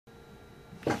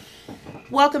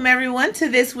Welcome everyone to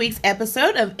this week's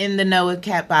episode of In the Know with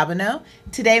Kat Bobineau.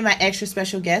 Today my extra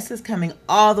special guest is coming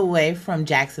all the way from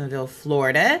Jacksonville,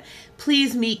 Florida.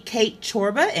 Please meet Kate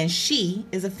Chorba, and she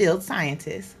is a field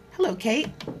scientist. Hello, Kate.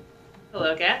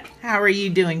 Hello, Kat. How are you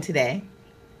doing today?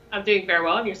 I'm doing very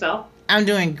well. And yourself? I'm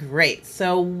doing great.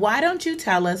 So why don't you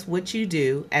tell us what you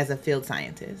do as a field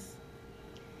scientist?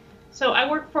 So I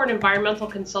work for an environmental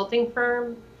consulting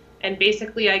firm. And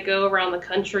basically, I go around the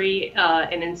country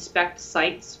and inspect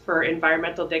sites for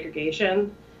environmental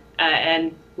degradation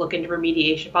and look into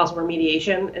remediation, possible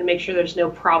remediation, and make sure there's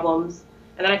no problems.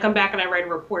 And then I come back and I write a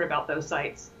report about those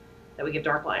sites that we give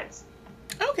to our clients.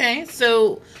 Okay,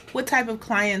 so what type of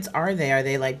clients are they? Are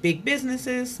they like big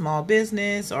businesses, small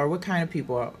business, or what kind of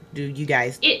people do you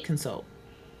guys consult?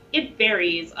 It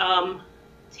varies.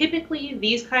 Typically,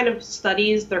 these kind of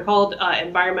studies, they're called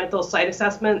environmental site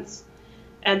assessments.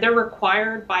 And they're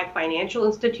required by financial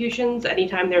institutions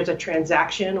anytime there's a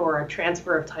transaction or a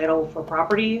transfer of title for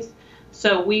properties.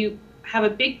 So we have a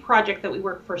big project that we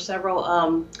work for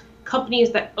several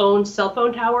companies that own cell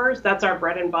phone towers. That's our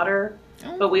bread and butter.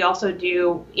 Oh. But we also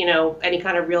do, any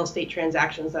kind of real estate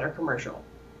transactions that are commercial.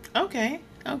 Okay.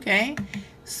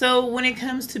 So when it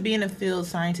comes to being a field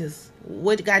scientist,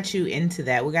 what got you into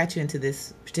that? What got you into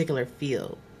this particular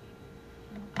field?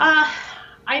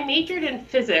 I majored in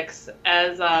physics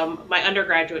as my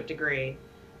undergraduate degree,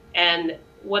 and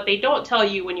what they don't tell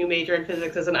you when you major in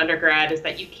physics as an undergrad is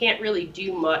that you can't really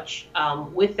do much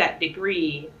with that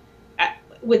degree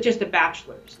with just a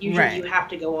bachelor's. Usually You have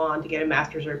to go on to get a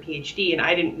master's or a PhD, and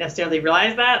I didn't necessarily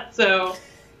realize that. So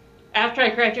after I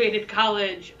graduated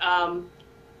college,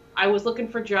 I was looking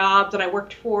for jobs, and I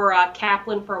worked for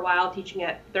Kaplan for a while teaching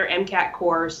at their MCAT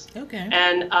course. Okay.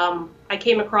 And I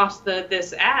came across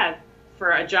this ad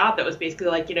for a job that was basically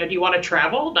like, do you want to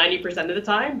travel 90% of the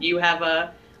time? Do you have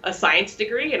a science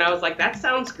degree? And I was like, that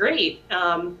sounds great.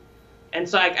 And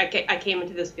so I came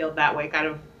into this field that way, kind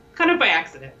of by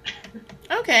accident.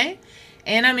 Okay.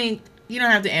 And I mean, you don't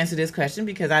have to answer this question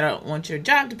because I don't want your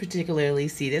job to particularly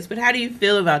see this, but how do you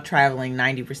feel about traveling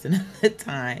 90% of the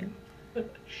time?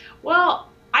 Well,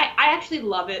 I actually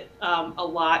love it a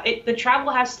lot. The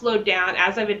travel has slowed down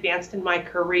as I've advanced in my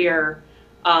career.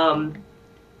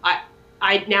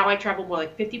 I travel more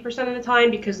like 50% of the time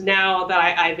because now that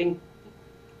I've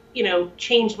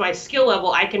changed my skill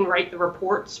level, I can write the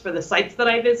reports for the sites that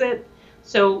I visit.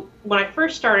 So when I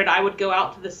first started, I would go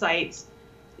out to the sites,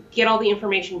 get all the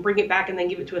information, bring it back, and then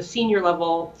give it to a senior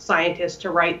level scientist to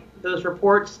write those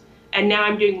reports. And now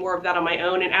I'm doing more of that on my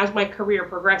own. And as my career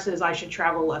progresses, I should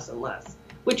travel less and less,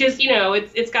 which is,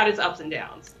 it's got its ups and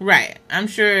downs. Right. I'm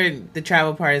sure the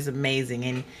travel part is amazing.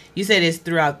 And you said it's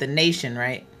throughout the nation,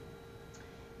 right?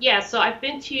 Yeah, so I've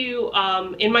been to,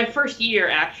 in my first year,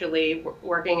 actually,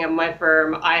 working at my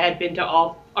firm, I had been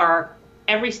to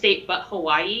every state but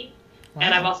Hawaii. Wow.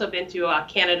 And I've also been to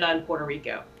Canada and Puerto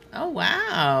Rico. Oh,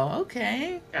 wow.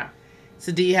 Okay. Yeah.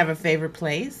 So do you have a favorite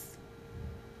place?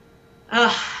 I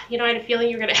had a feeling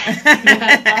you were going to ask me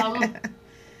that.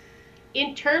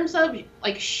 In terms of,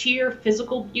 sheer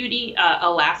physical beauty,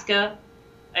 Alaska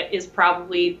is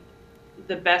probably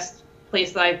the best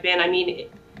place that I've been. I mean,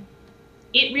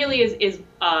 it really is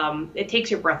it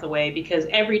takes your breath away because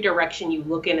every direction you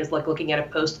look in is like looking at a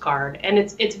postcard. And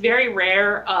it's very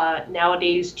rare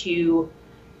nowadays to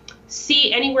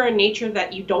see anywhere in nature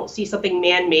that you don't see something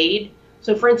man-made.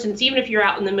 So for instance, even if you're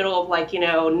out in the middle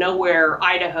of nowhere,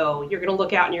 Idaho, you're going to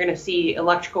look out and you're going to see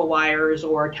electrical wires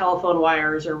or telephone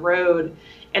wires or road.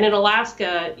 And in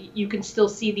Alaska, you can still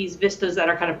see these vistas that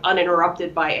are kind of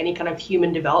uninterrupted by any kind of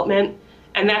human development.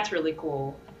 And that's really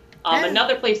cool.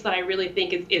 Another place that I really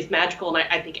think is magical, and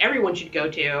I think everyone should go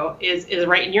to, is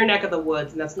right in your neck of the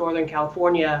woods, and that's Northern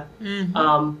California.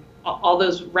 Mm-hmm. All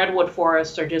those redwood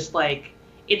forests are just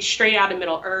it's straight out of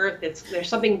Middle Earth. There's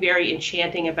something very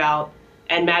enchanting about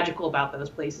and magical about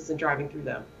those places and driving through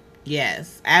them.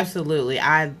 Yes, absolutely.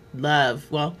 I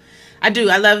love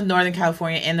Northern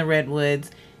California and the redwoods.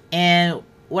 And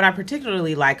what I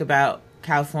particularly like about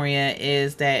California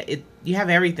is that you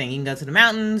have everything. You can go to the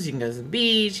mountains, you can go to the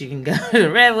beach, you can go to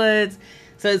the redwoods.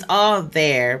 So it's all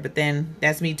there. But then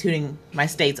that's me tooting my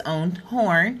state's own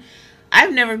horn.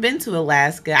 I've never been to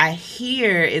Alaska. I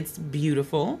hear it's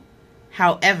beautiful.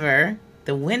 However,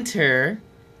 the winter,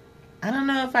 I don't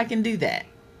know if I can do that.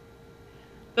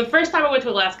 The first time I went to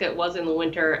Alaska, it was in the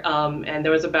winter, and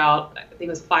there was about, I think it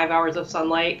was 5 hours of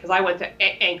sunlight, because I went to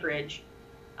Anchorage,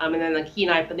 and then the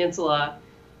Kenai Peninsula,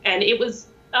 and it was,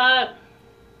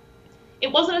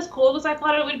 it wasn't as cold as I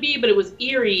thought it would be, but it was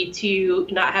eerie to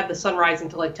not have the sun rise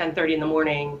until 10:30 in the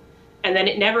morning, and then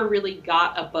it never really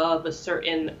got above a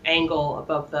certain angle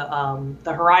above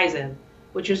the horizon,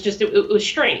 which was just it was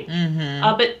strange.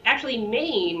 Mm-hmm. But actually,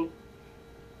 Maine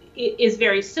is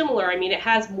very similar. I mean, it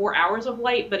has more hours of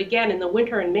light, but again, in the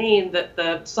winter in Maine,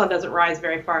 the sun doesn't rise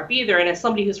very far up either. And as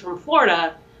somebody who's from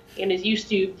Florida and is used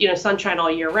to sunshine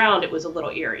all year round, it was a little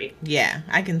eerie. Yeah,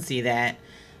 I can see that.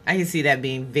 I can see that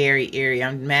being very eerie.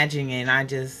 I'm imagining it, and I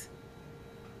don't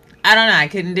know. I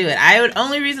couldn't do it.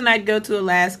 Only reason I'd go to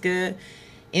Alaska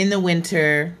in the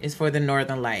winter is for the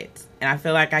Northern Lights, and I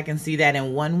feel like I can see that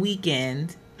in one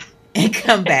weekend and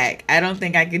come back. I don't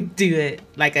think I could do it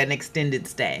like an extended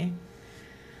stay.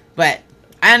 But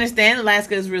I understand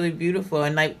Alaska is really beautiful,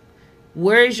 and like,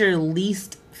 where is your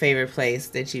least favorite place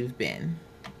that you've been?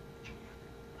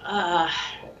 I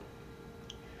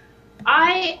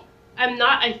am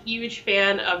not a huge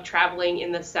fan of traveling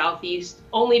in the Southeast,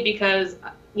 only because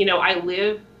I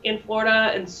live in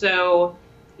Florida, and so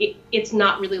it's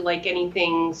not really like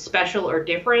anything special or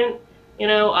different.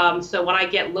 So when I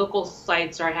get local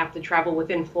sites or I have to travel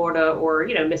within Florida or,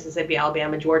 Mississippi,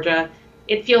 Alabama, Georgia,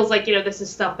 it feels like, this is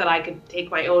stuff that I could take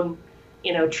my own,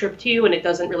 trip to, and it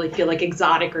doesn't really feel like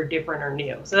exotic or different or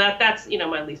new. So that's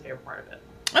my least favorite part of it.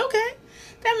 Okay.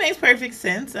 That makes perfect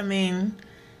sense. I mean,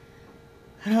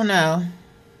 I don't know.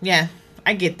 Yeah,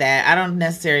 I get that. I don't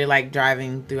necessarily like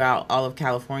driving throughout all of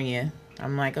California.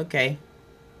 I'm like, okay,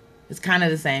 it's kind of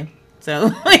the same. So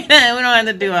we don't have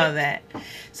to do all that.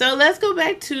 So let's go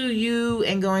back to you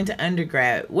and going to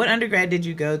undergrad. What undergrad did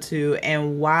you go to,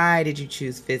 and why did you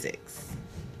choose physics?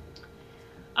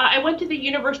 I went to the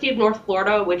University of North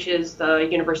Florida, which is the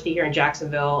university here in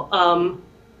Jacksonville.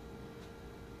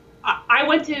 I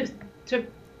went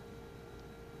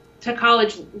to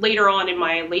college later on in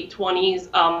my late 20s.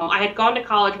 I had gone to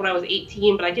college when I was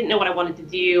 18, but I didn't know what I wanted to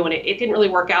do, and it didn't really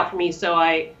work out for me. So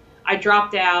I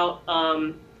dropped out.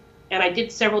 And I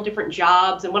did several different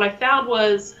jobs. And what I found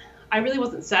was I really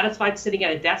wasn't satisfied sitting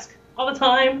at a desk all the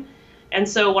time. And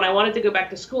so when I wanted to go back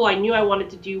to school, I knew I wanted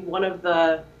to do one of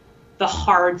the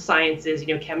hard sciences,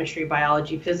 chemistry,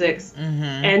 biology, physics. Mm-hmm.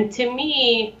 And to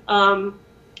me,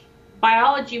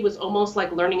 biology was almost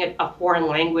like learning a foreign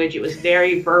language. It was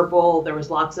very verbal. There was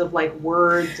lots of like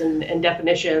words and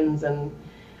definitions. And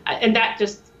that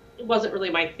just wasn't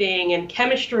really my thing. And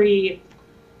chemistry,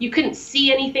 you couldn't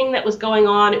see anything that was going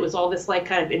on. It was all this like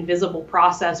kind of invisible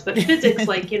process. But physics,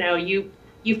 like, you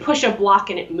push a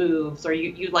block and it moves, or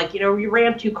you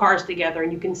ram two cars together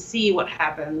and you can see what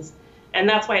happens. And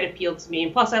that's why it appealed to me.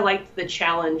 And plus I liked the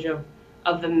challenge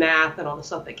of the math and all the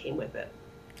stuff that came with it.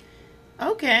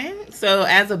 Okay. So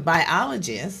as a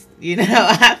biologist,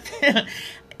 I feel,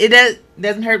 it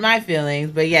doesn't hurt my feelings,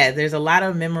 but yeah, there's a lot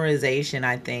of memorization,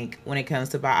 I think, when it comes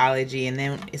to biology. And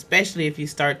then especially if you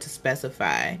start to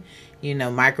specify,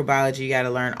 microbiology, you got to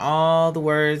learn all the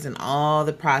words and all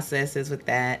the processes with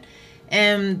that.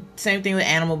 And same thing with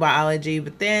animal biology.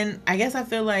 But then I guess I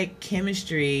feel like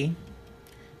chemistry,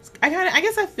 I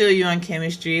guess I feel you on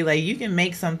chemistry. Like, you can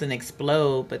make something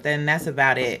explode, but then that's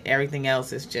about it. Everything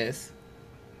else is just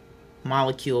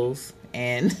molecules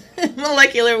and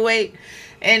molecular weight.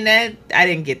 And that, I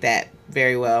didn't get that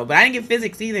very well. But I didn't get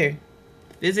physics either.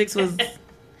 Physics was,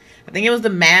 I think it was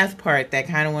the math part that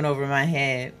kind of went over my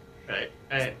head.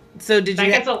 Right. So did you... That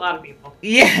gets a lot of people.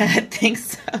 Yeah, I think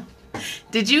so.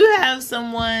 Did you have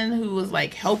someone who was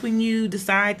like helping you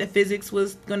decide that physics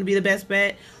was going to be the best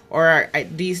bet? Or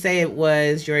do you say it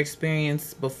was your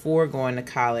experience before going to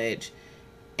college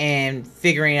and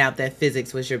figuring out that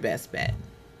physics was your best bet?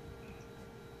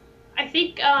 I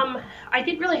think I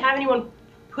didn't really have anyone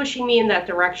pushing me in that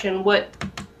direction. What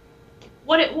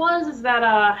it was is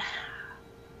that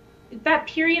that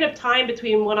period of time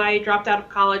between when I dropped out of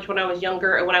college when I was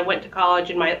younger and when I went to college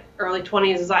in my early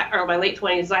 20s, or my late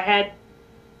 20s, I had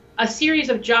a series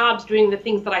of jobs doing the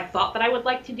things that I thought that I would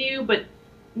like to do, but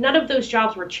none of those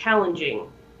jobs were challenging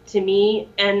to me.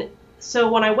 And so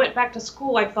when I went back to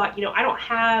school, I thought,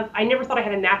 I never thought I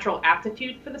had a natural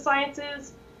aptitude for the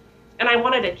sciences, and I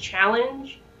wanted a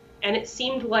challenge, and it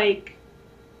seemed like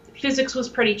physics was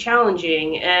pretty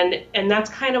challenging, and that's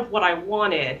kind of what I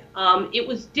wanted. It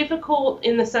was difficult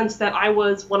in the sense that I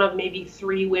was one of maybe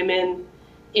 3 women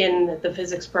in the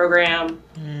physics program.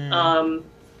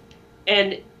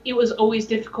 And it was always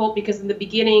difficult because in the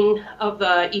beginning of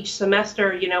each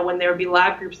semester, when there would be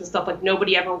lab groups and stuff, like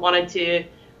nobody ever wanted to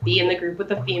be in the group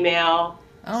with a female.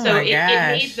 Oh so my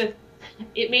gosh.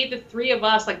 it made the 3 of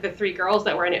us, like the 3 girls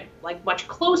that were in it, like much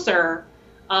closer.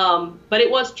 But it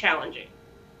was challenging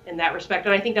in that respect.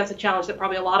 And I think that's a challenge that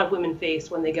probably a lot of women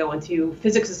face when they go into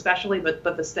physics especially, but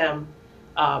the STEM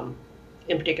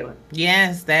in particular.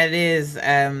 Yes, that is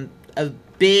a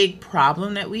big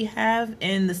problem that we have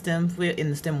in the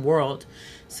STEM world,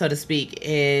 so to speak,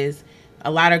 is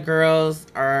a lot of girls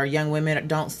or young women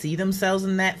don't see themselves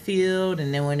in that field,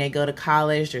 and then when they go to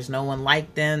college, there's no one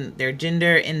like them, their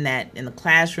gender in the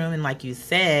classroom. And like you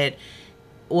said,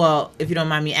 well, if you don't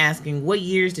mind me asking, what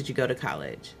years did you go to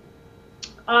college?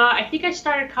 I think I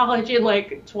started college in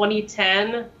like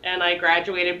 2010, and I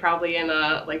graduated probably in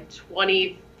like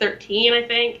 2013, I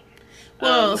think.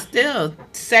 Well, still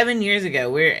 7 years ago.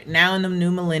 We're now in the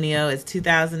new millennium. It's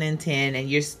 2010, and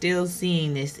you're still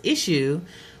seeing this issue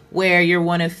where you're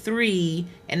one of three,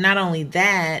 and not only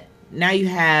that, now you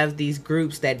have these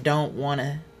groups that don't want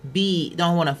a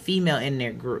female in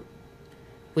their group,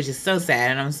 which is so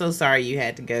sad, and I'm so sorry you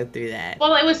had to go through that.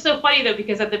 Well, it was so funny, though,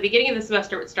 because at the beginning of the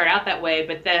semester, it would start out that way,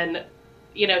 but then,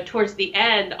 towards the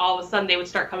end, all of a sudden, they would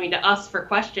start coming to us for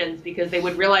questions because they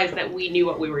would realize that we knew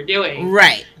what we were doing.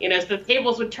 Right. So the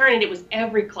tables would turn, and it was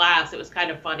every class. It was kind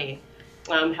of funny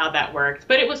how that worked.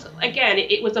 But it was, again,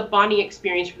 it was a bonding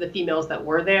experience for the females that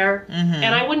were there,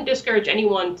 and I wouldn't discourage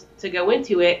anyone to go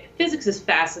into it. Physics is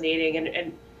fascinating,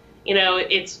 and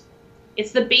it's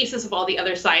the basis of all the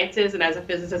other sciences, and as a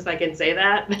physicist, I can say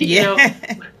that. Yeah.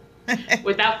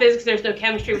 Without physics, there's no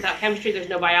chemistry. Without chemistry, there's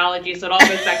no biology. So it all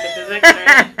goes back to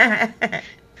physics. Right?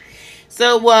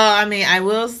 So, well, I mean, I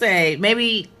will say,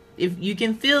 maybe if you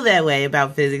can feel that way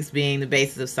about physics being the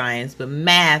basis of science, but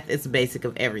math is the basic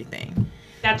of everything.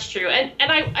 That's true. And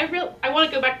I want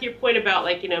to go back to your point about,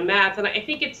 like, math, and I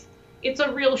think it's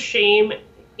a real shame.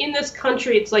 In this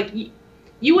country, it's like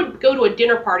you would go to a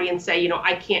dinner party and say,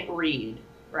 I can't read,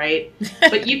 right?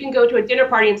 But you can go to a dinner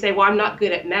party and say, well, I'm not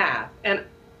good at math.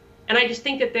 And I just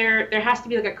think that there has to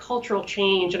be like a cultural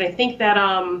change. And I think that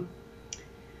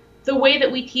the way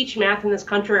that we teach math in this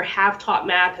country or have taught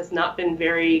math has not been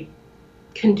very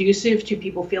conducive to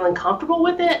people feeling comfortable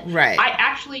with it. Right. I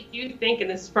actually do think, and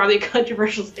this is probably a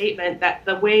controversial statement, that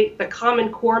the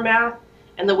Common Core math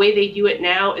and the way they do it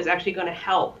now is actually going to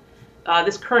help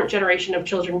this current generation of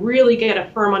children really get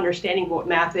a firm understanding of what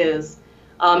math is.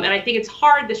 And I think it's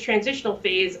hard, this transitional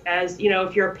phase, as,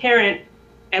 if you're a parent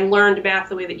and learned math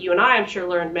the way that you and I'm sure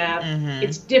learned math,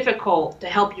 it's difficult to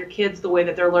help your kids the way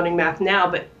that they're learning math now.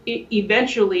 But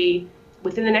eventually,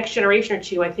 within the next generation or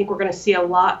two, I think we're going to see a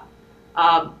lot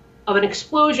of an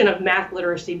explosion of math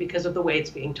literacy because of the way it's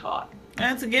being taught.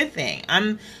 That's a good thing.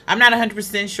 I'm not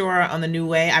 100% sure on the new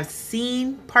way. I've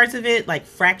seen parts of it, like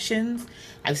fractions.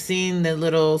 I've seen the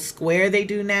little square they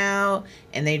do now,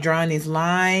 and they draw in these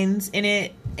lines in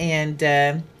it, and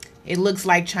it looks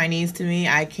like Chinese to me.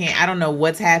 I don't know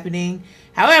what's happening.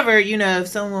 However, if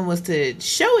someone was to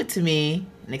show it to me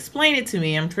and explain it to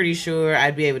me, I'm pretty sure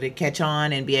I'd be able to catch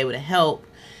on and be able to help.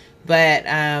 But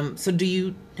so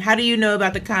how do you know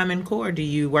about the Common Core? Do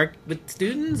you work with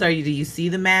students, or do you see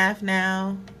the math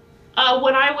now?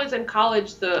 When I was in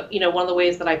college, one of the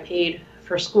ways that I paid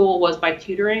for school was by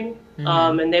tutoring.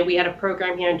 And then we had a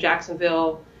program here in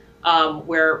Jacksonville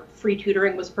where free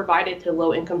tutoring was provided to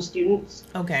low-income students.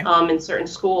 Okay. In certain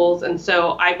schools. And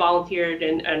so I volunteered,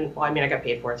 and well, I mean, I got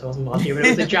paid for it, so it wasn't volunteer, but it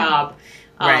was a job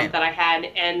right. that I had,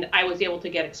 and I was able to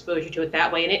get exposure to it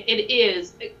that way. And it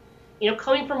is,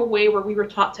 coming from a way where we were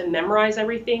taught to memorize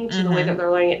everything to the way that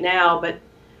they're learning it now. But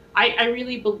I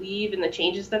really believe in the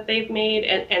changes that they've made,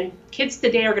 and kids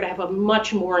today are going to have a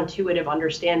much more intuitive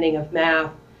understanding of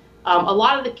math. A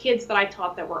lot of the kids that I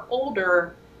taught that were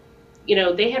older,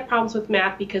 they had problems with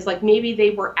math because, like, maybe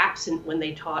they were absent when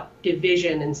they taught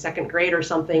division in second grade or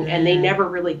something, and they never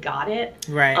really got it.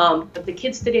 Right. But the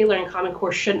kids today learning Common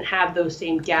Core shouldn't have those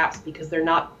same gaps because they're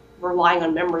not relying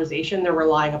on memorization, they're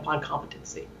relying upon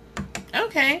competency.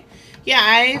 Okay. Yeah,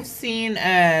 I've seen,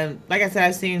 like I said,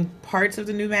 I've seen parts of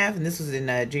the new math, and this was in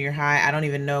junior high. I don't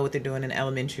even know what they're doing in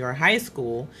elementary or high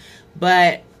school.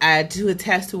 But to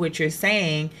attest to what you're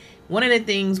saying, one of the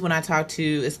things when I talk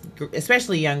to,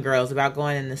 especially young girls, about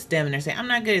going in the STEM, and they're saying, I'm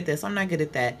not good at this, I'm not good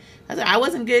at that. I said, I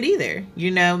wasn't good either.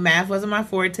 Math wasn't my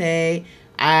forte.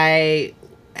 I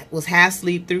was half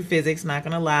asleep through physics, not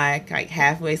going to lie. Like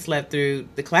halfway slept through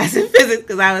the class in physics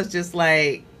because I was just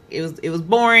like, it was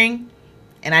boring.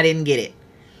 And I didn't get it.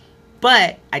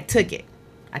 But I took it.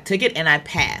 And I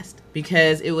passed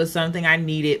because it was something I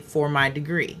needed for my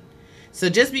degree. So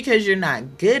just because you're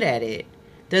not good at it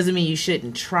doesn't mean you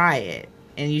shouldn't try it.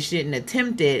 And you shouldn't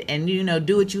attempt it and,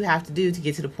 do what you have to do to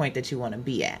get to the point that you want to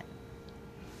be at.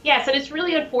 Yes, and it's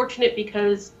really unfortunate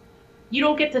because you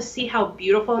don't get to see how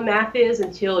beautiful math is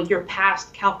until you're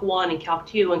past Calc 1 and Calc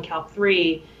 2 and Calc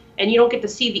 3. And you don't get to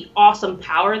see the awesome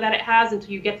power that it has until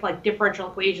you get to, like, differential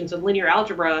equations and linear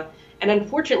algebra. And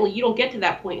unfortunately, you don't get to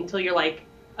that point until you're like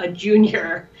a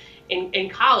junior in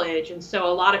college, and so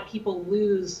a lot of people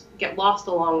get lost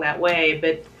along that way.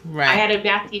 But Right. I had a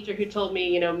math teacher who told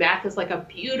me, math is like a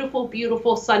beautiful,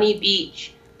 beautiful sunny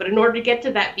beach. But in order to get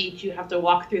to that beach, you have to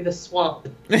walk through the swamp,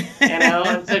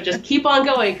 and so just keep on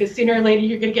going, because sooner or later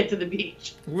you're going to get to the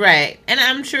beach. Right. And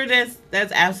I'm sure that's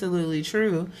absolutely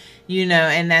true,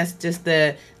 and that's just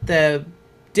the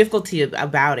difficulty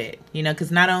about it,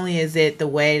 because not only is it the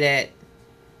way that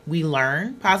we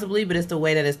learn, possibly, but it's the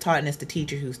way that it's taught, and it's the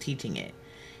teacher who's teaching it.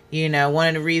 One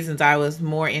of the reasons I was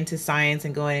more into science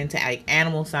and going into like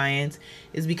animal science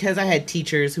is because I had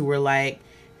teachers who were like,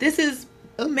 this is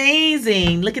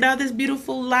amazing. Look at all this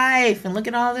beautiful life and look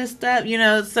at all this stuff,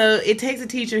 so it takes a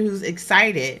teacher who's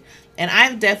excited. And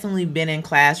I've definitely been in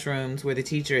classrooms where the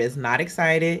teacher is not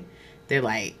excited. They're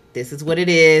like, this is what it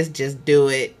is. Just do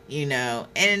it,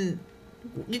 and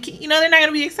they're not going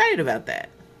to be excited about that.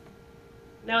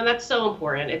 No, and that's so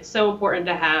important. It's so important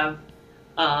to have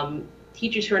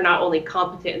teachers who are not only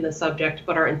competent in the subject,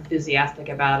 but are enthusiastic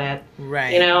about it.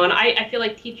 Right. And I feel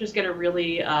like teachers get a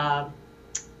really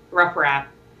rough rap.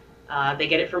 They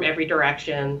get it from every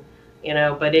direction,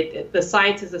 but the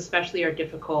sciences especially are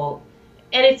difficult.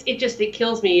 And it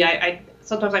kills me. I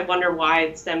sometimes I wonder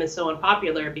why STEM is so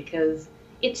unpopular, because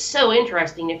it's so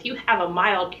interesting. If you have a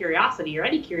mild curiosity or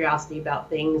any curiosity about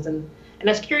things, and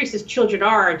as curious as children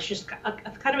are, it's just a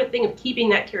kind of a thing of keeping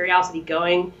that curiosity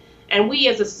going. And we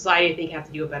as a society, I think, have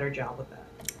to do a better job with that.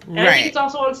 And I think it's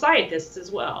also on scientists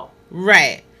as well.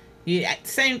 Right.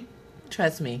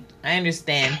 Trust me, I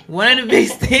understand. One of the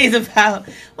biggest things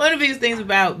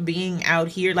about being out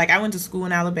here, like I went to school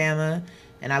in Alabama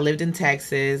and I lived in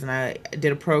Texas and I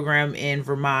did a program in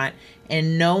Vermont,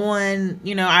 and no one,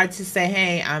 I just say,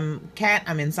 hey, I'm Kat,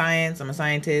 I'm in science, I'm a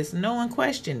scientist. No one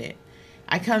questioned it.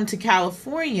 I come to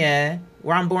California,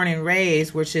 where I'm born and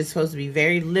raised, which is supposed to be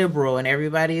very liberal and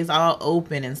everybody is all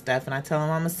open and stuff, and I tell them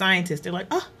I'm a scientist. They're like,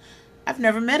 oh, I've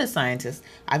never met a scientist.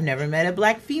 I've never met a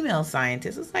black female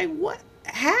scientist. It's like, what?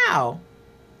 How?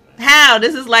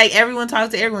 This is like everyone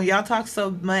talks to everyone. Y'all talk so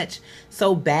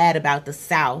bad about the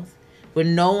South, but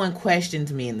no one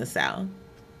questions me in the South.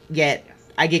 Yet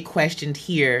I get questioned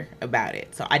here about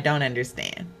it. So I don't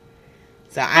understand.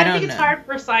 So I don't know. I think it's hard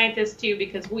for scientists too,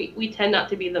 because we tend not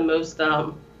to be the most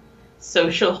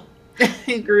social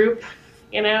group,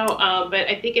 but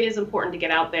I think it is important to get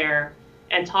out there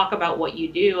and talk about what you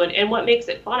do and what makes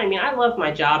it fun. I mean, I love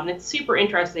my job and it's super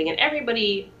interesting, and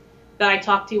everybody that I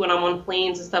talk to when I'm on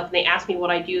planes and stuff and they ask me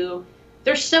what I do,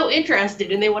 they're so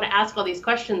interested and they want to ask all these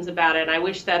questions about it. And I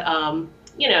wish that,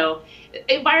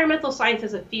 environmental science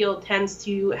as a field tends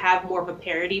to have more of a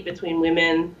parity between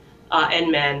women and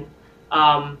men.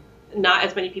 Not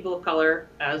as many people of color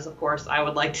as, of course, I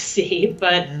would like to see,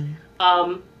 but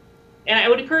and I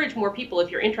would encourage more people, if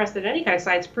you're interested in any kind of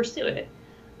science, pursue it.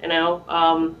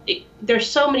 There's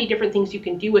so many different things you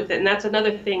can do with it, and that's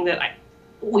another thing that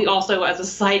we also, as a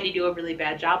society, do a really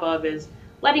bad job of, is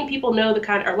letting people know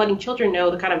letting children know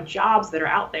the kind of jobs that are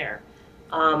out there.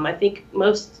 I think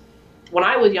when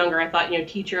I was younger, I thought,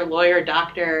 teacher, lawyer,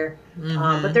 doctor,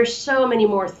 but there's so many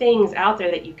more things out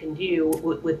there that you can do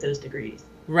with those degrees.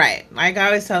 Right. Like I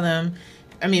always tell them,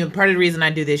 part of the reason I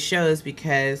do this show is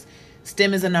because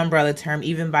STEM is an umbrella term.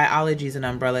 Even biology is an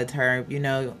umbrella term.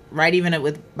 Right? Even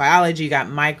with biology, you got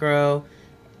micro,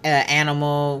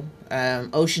 animal,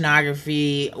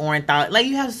 oceanography, ornithology. Like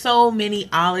you have so many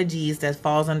ologies that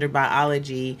falls under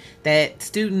biology that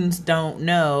students don't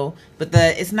know, but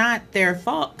it's not their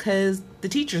fault because the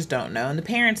teachers don't know and the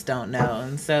parents don't know.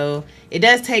 And so it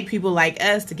does take people like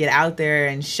us to get out there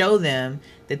and show them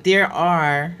that there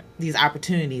are these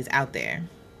opportunities out there.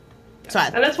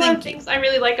 And that's one of the things I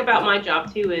really like about my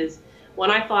job too, is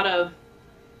when I thought of,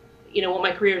 what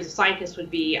my career as a scientist would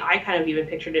be, I kind of even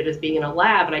pictured it as being in a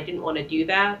lab, and I didn't want to do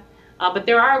that. But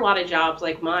there are a lot of jobs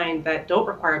like mine that don't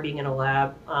require being in a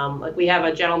lab. Like we have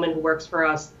a gentleman who works for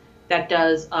us that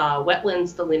does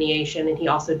wetlands delineation, and he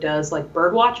also does like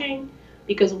bird watching,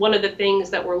 because one of the things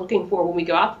that we're looking for when we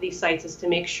go out to these sites is to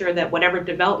make sure that whatever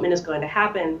development is going to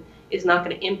happen is not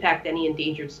going to impact any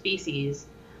endangered species.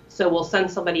 So we'll send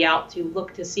somebody out to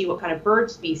look to see what kind of bird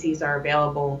species are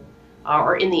available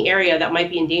or in the area that might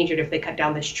be endangered if they cut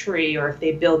down this tree or if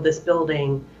they build this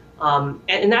building.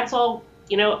 And that's all,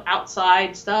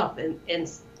 outside stuff. And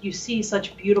you see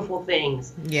such beautiful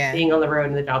things being on the road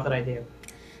in the job that I do.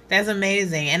 That's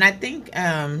amazing. And I think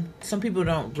some people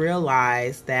don't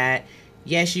realize that,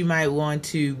 yes, you might want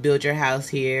to build your house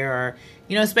here, or,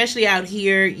 especially out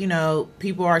here,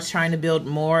 people are trying to build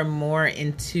more and more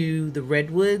into the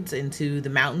redwoods, into the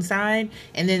mountainside,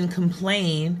 and then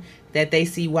complain that they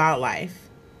see wildlife.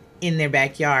 in their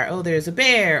backyard. Oh, there's a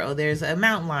bear. Oh, there's a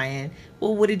mountain lion.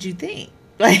 Well, what did you think?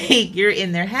 Like, you're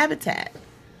in their habitat.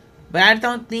 But I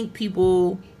don't think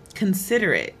people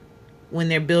consider it when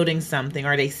they're building something,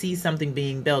 or they see something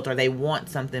being built, or they want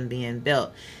something being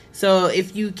built. So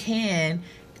if you can,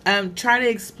 try to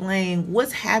explain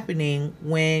what's happening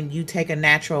when you take a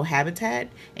natural habitat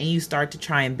and you start to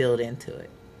try and build into it.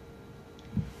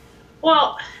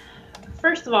 Well,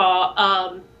 first of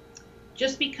all,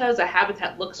 just because a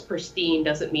habitat looks pristine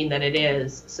doesn't mean that it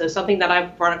is. So something that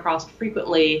I've run across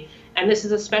frequently, and this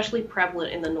is especially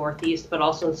prevalent in the Northeast, but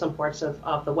also in some parts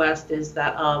of the West, is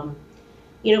that,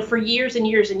 for years and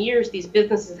years and years, these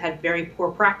businesses had very poor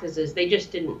practices. They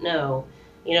just didn't know.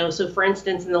 So for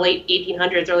instance, in the late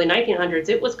 1800s, early 1900s,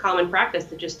 it was common practice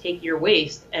to just take your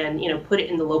waste and, put it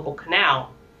in the local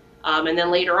canal. And then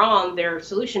later on, their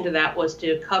solution to that was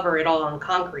to cover it all on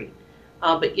concrete.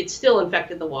 But it still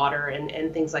infected the water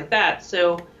and things like that.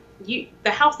 So the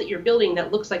house that you're building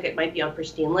that looks like it might be on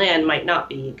pristine land might not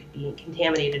be. It could be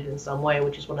contaminated in some way,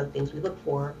 which is one of the things we look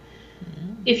for.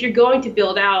 Mm-hmm. If you're going to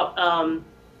build out,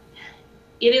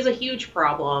 it is a huge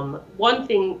problem. One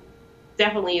thing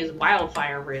definitely is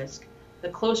wildfire risk. The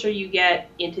closer you get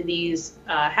into these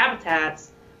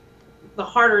habitats, the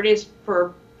harder it is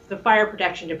for the fire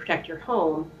protection to protect your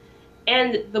home.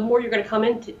 And the more you're going to come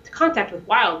into contact with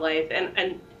wildlife,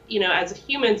 and as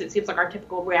humans, it seems like our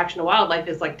typical reaction to wildlife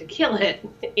is like to kill it,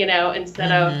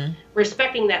 instead of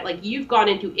respecting that, like, you've gone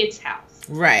into its house.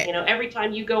 Right. Every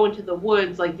time you go into the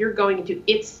woods, like, you're going into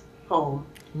its home.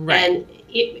 Right. And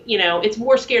it's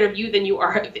more scared of you than you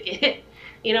are of it.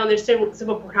 There's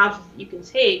simple precautions that you can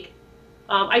take.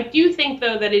 I do think,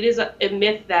 though, that it is a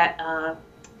myth that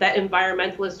that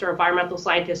environmentalists or environmental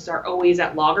scientists are always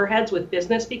at loggerheads with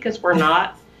business, because we're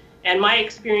not. And my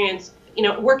experience,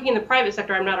 working in the private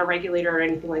sector, I'm not a regulator or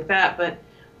anything like that, but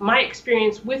my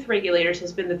experience with regulators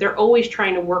has been that they're always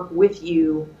trying to work with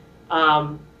you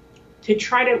to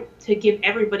try to give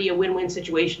everybody a win-win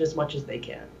situation as much as they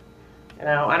can.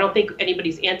 I don't think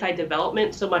anybody's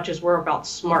anti-development so much as we're about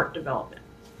smart development.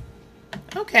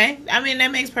 Okay. I mean, that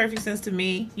makes perfect sense to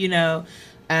me.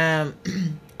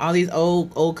 All these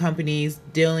old companies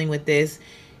dealing with this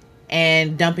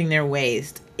and dumping their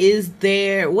waste. Do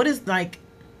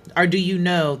you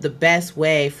know the best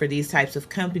way for these types of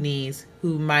companies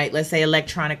who might, let's say,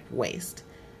 electronic waste?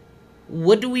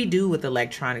 What do we do with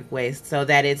electronic waste so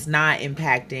that it's not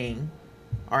impacting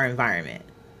our environment?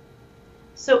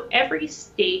 So every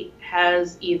state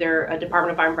has either a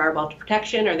Department of Environmental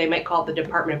Protection, or they might call it the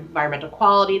Department of Environmental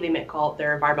Quality. They might call it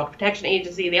their Environmental Protection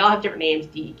Agency. They all have different names,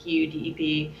 DEQ,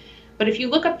 DEP. But if you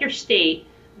look up your state,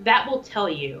 that will tell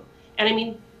you. And I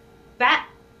mean, that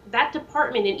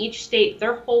department in each state,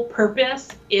 their whole purpose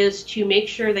is to make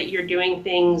sure that you're doing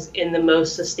things in the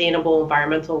most sustainable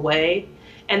environmental way.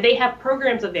 And they have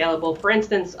programs available. For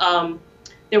instance,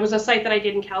 there was a site that I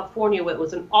did in California that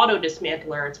was an auto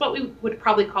dismantler. It's what we would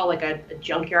probably call like a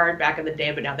junkyard back in the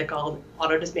day, but now they call them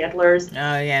auto dismantlers.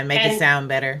 Oh, yeah, make it sound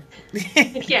better.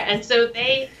 Yeah, and so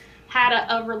they had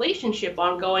a relationship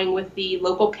ongoing with the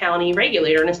local county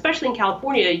regulator. And especially in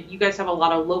California, you guys have a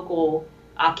lot of local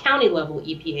county-level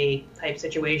EPA type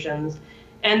situations.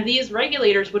 And these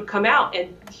regulators would come out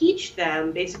and teach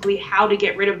them basically how to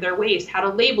get rid of their waste, how to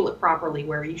label it properly,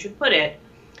 where you should put it.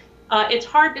 It's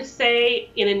hard to say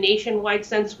in a nationwide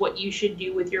sense what you should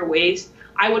do with your waste.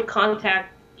 I would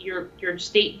contact your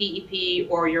state DEP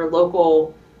or your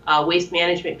local waste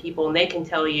management people, and they can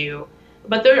tell you.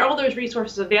 But there are all those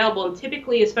resources available, and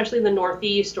typically, especially in the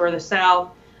Northeast or the South,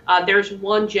 there's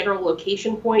one general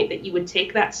location point that you would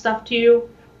take that stuff to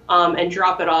and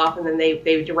drop it off, and then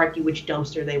they direct you which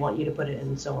dumpster they want you to put it in,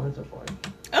 and so on and so forth.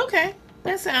 Okay,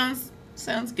 that sounds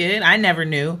good. I never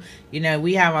knew.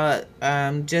 We have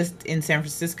just in San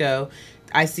Francisco,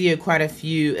 I see quite a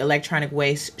few electronic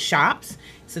waste shops.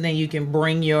 So then you can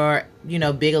bring your,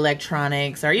 big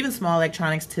electronics or even small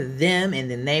electronics to them,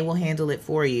 and then they will handle it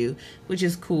for you, which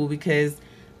is cool because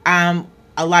a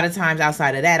lot of times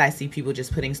outside of that, I see people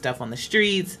just putting stuff on the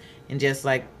streets and just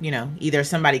like, either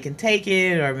somebody can take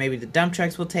it or maybe the dump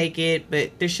trucks will take it.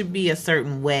 But there should be a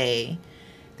certain way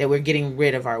that we're getting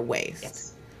rid of our waste.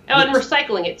 Yes. Oh, and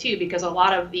recycling it too, because a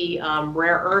lot of the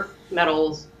rare earth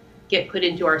metals get put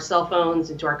into our cell phones,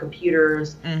 into our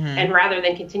computers, and rather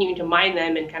than continuing to mine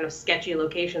them in kind of sketchy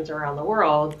locations around the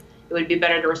world, it would be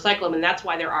better to recycle them. And that's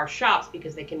why there are shops,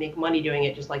 because they can make money doing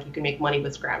it, just like you can make money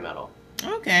with scrap metal.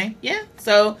 Okay, yeah.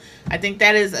 So I think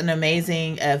that is an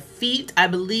amazing feat. I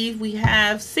believe we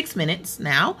have 6 minutes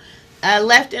now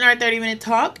left in our 30-minute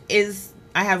talk.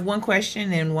 I have one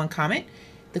question and one comment.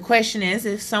 The question is,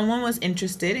 if someone was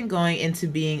interested in going into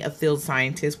being a field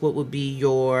scientist, what would be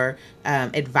your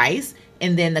advice?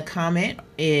 And then the comment,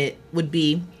 it would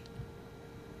be,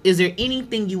 is there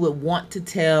anything you would want to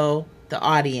tell the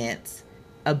audience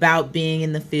about being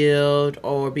in the field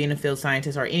or being a field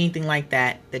scientist or anything like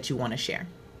that that you want to share?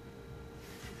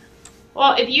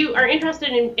 Well, if you are interested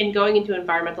in going into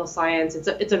environmental science,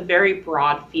 it's a very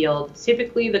broad field.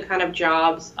 Typically, the kind of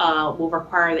jobs will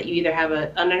require that you either have an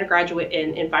undergraduate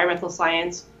in environmental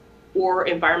science or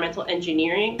environmental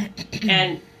engineering.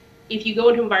 And if you go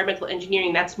into environmental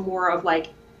engineering, that's more of like,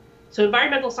 so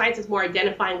environmental science is more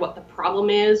identifying what the problem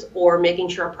is or making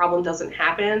sure a problem doesn't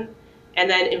happen. And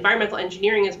then environmental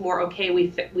engineering is more, okay,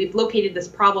 we've located this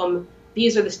problem.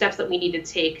 These are the steps that we need to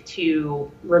take to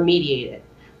remediate it.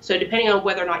 So depending on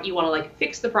whether or not you want to like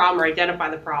fix the problem or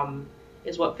identify the problem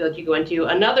is what field you go into.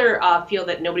 Another field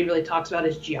that nobody really talks about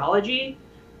is geology.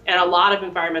 And a lot of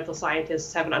environmental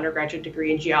scientists have an undergraduate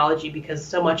degree in geology because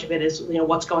so much of it is,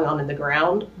 what's going on in the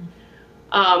ground.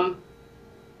 I'm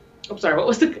sorry, what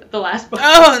was the last part?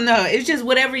 Oh, no, it's just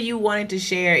whatever you wanted to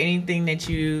share, anything that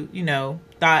you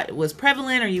thought was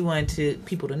prevalent or you wanted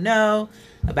people to know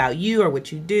about you or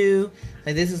what you do.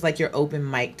 Like, this is like your open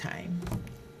mic time.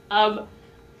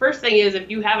 First thing is,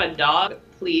 if you have a dog,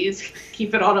 please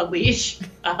keep it on a leash.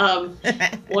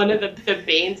 One of the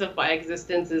banes of my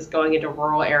existence is going into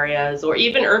rural areas or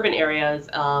even urban areas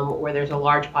where there's a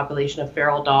large population of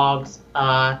feral dogs.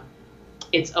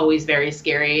 It's always very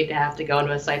scary to have to go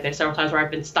into a site. There's several times where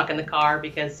I've been stuck in the car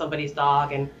because somebody's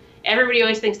dog, and everybody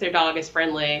always thinks their dog is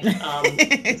friendly.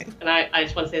 And I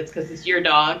just want to say it's because it's your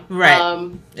dog.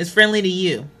 Right. It's friendly to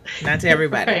you, not to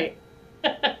everybody.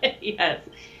 Right. Yes.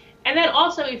 And then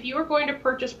also, if you are going to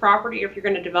purchase property or if you're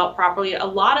going to develop property, a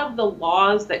lot of the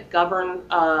laws that govern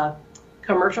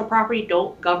commercial property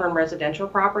don't govern residential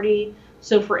property.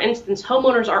 So, for instance,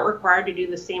 homeowners aren't required to do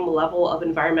the same level of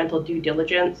environmental due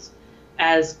diligence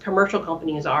as commercial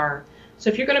companies are. So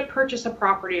if you're going to purchase a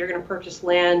property, you're going to purchase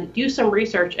land, do some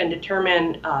research and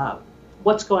determine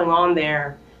what's going on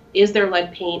there. Is there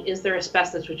lead paint? Is there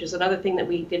asbestos? Which is another thing that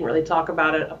we didn't really talk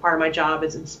about. A part of my job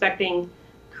is inspecting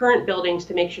current buildings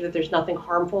to make sure that there's nothing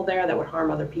harmful there that would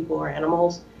harm other people or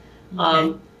animals.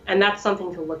 Okay. And that's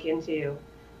something to look into.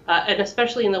 And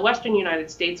especially in the Western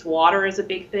United States, water is a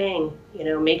big thing.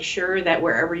 Make sure that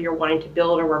wherever you're wanting to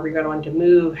build or wherever you're going to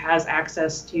move has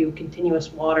access to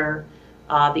continuous water.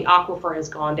 The aquifer has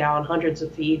gone down hundreds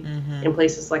of feet in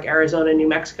places like Arizona and New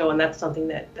Mexico, and that's something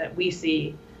that we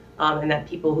see and that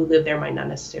people who live there might not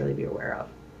necessarily be aware of.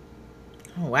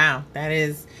 Oh, wow. That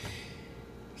is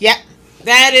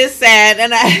sad.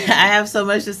 And I have so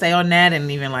much to say on that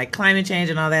and even like climate change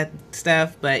and all that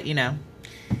stuff. But,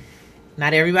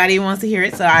 not everybody wants to hear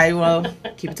it, so I will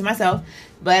keep it to myself.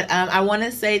 But I want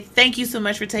to say thank you so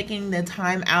much for taking the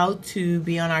time out to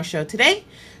be on our show today.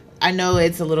 I know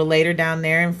it's a little later down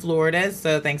there in Florida,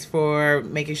 so thanks for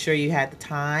making sure you had the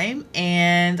time.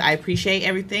 And I appreciate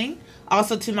everything.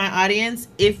 Also, to my audience,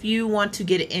 if you want to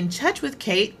get in touch with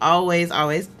Kate, always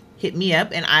hit me up,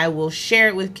 and I will share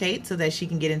it with Kate so that she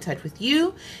can get in touch with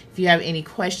you. If you have any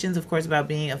questions, of course, about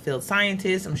being a field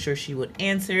scientist, I'm sure she would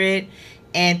answer it.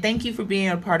 And thank you for being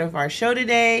a part of our show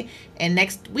today. And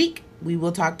next week, we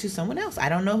will talk to someone else. I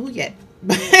don't know who yet.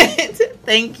 But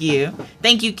thank you.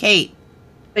 Thank you, Kate.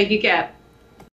 Thank you, Kat.